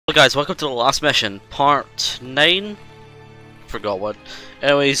Hello guys, welcome to the last mission, part 9? Forgot what.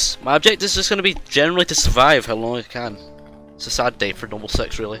 Anyways, my objective is just going to be generally to survive how long I can. It's a sad day for Noble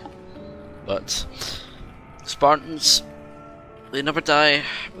 6 really. But, Spartans, they never die,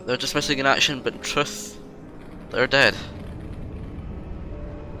 they're just missing in action, but in truth, they're dead.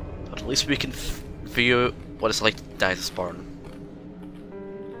 But at least we can view what it's like to die as a Spartan.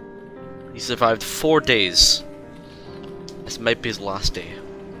 He survived 4 days. This might be his last day.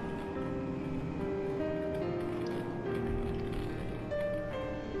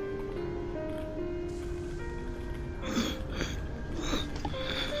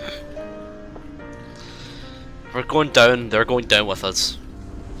 We're going down, they're going down with us.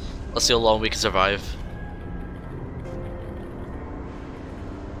 Let's see how long we can survive.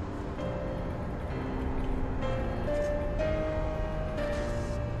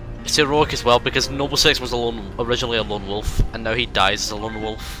 It's heroic as well because Noble 6 was originally a lone wolf and now he dies as a lone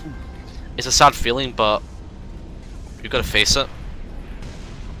wolf. It's a sad feeling, but you've got to face it.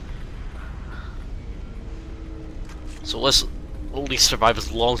 So let's at least survive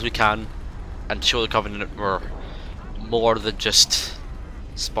as long as we can and show the Covenant we're more than just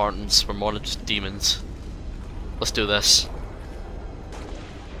Spartans, we're more than just demons. Let's do this.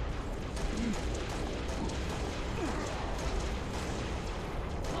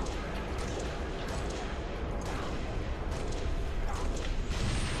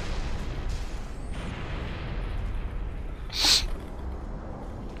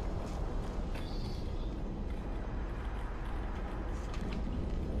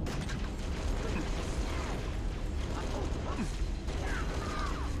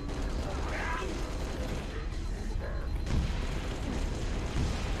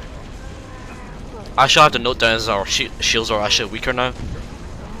 I should have to note down as our shields are actually weaker now.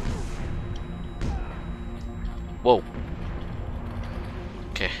 Whoa.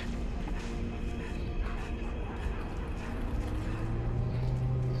 Okay.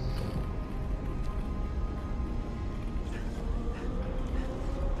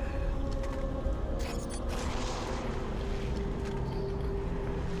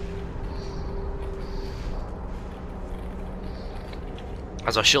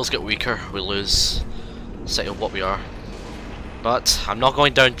 As our shields get weaker, we lose sight of what we are. But I'm not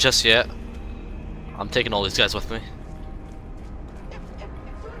going down just yet. I'm taking all these guys with me.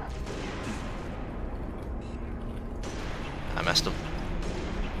 I messed him.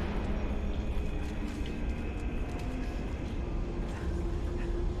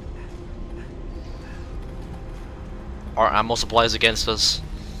 Our ammo supply is against us.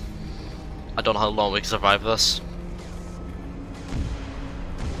 I don't know how long we can survive this.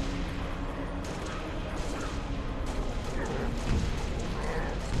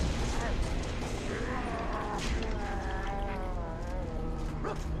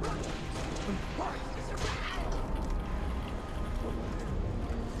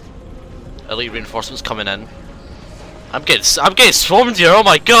 Elite reinforcements coming in. I'm getting swarmed here. Oh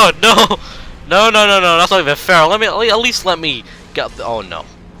my god, no, no, no, no, no. That's not even fair. At least let me get. Oh no.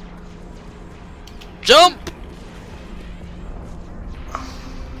 Jump.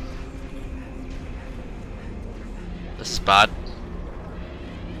 This is bad.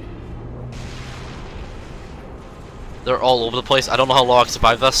 They're all over the place. I don't know how long I can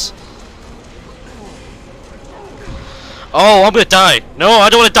survive this. Oh, I'm gonna die! No, I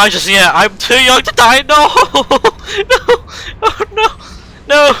don't want to die just yet! I'm too young to die! No! No! Oh no!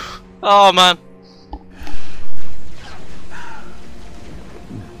 No! Oh man.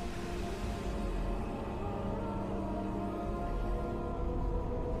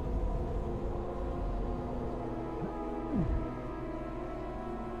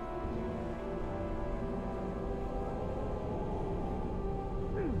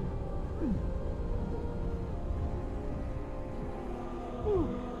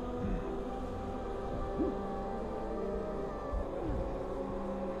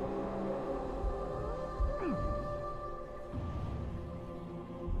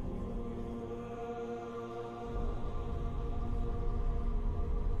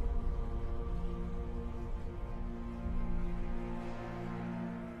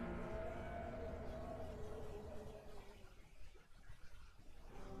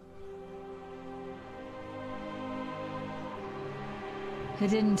 It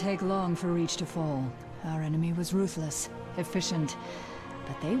didn't take long for Reach to fall. Our enemy was ruthless, efficient,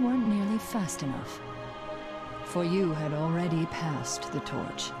 but they weren't nearly fast enough. For you had already passed the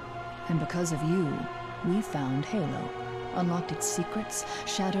torch, and because of you, we found Halo, unlocked its secrets,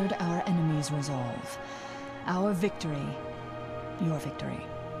 shattered our enemy's resolve. Our victory, your victory,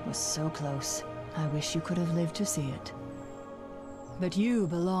 was so close. I wish you could have lived to see it. But you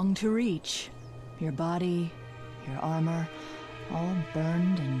belong to Reach. Your body, your armor, all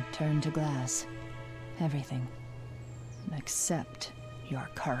burned and turned to glass. Everything. Except your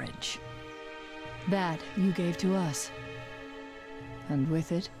courage. That you gave to us. And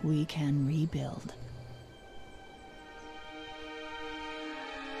with it, we can rebuild.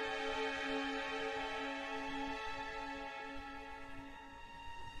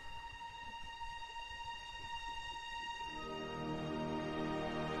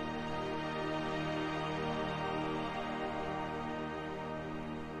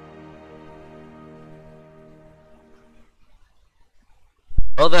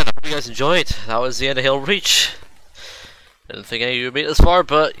 Well then, I hope you guys enjoyed. That was the end of Hill Reach. Didn't think any of you would make it this far,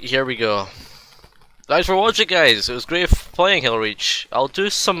 but here we go. Thanks for watching, guys. It was great playing Hill Reach. I'll play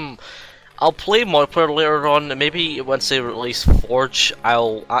multiplayer later on, and maybe once they release Forge,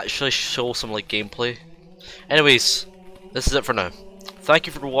 I'll actually show some like gameplay. Anyways, this is it for now. Thank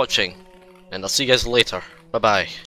you for watching, and I'll see you guys later. Bye bye.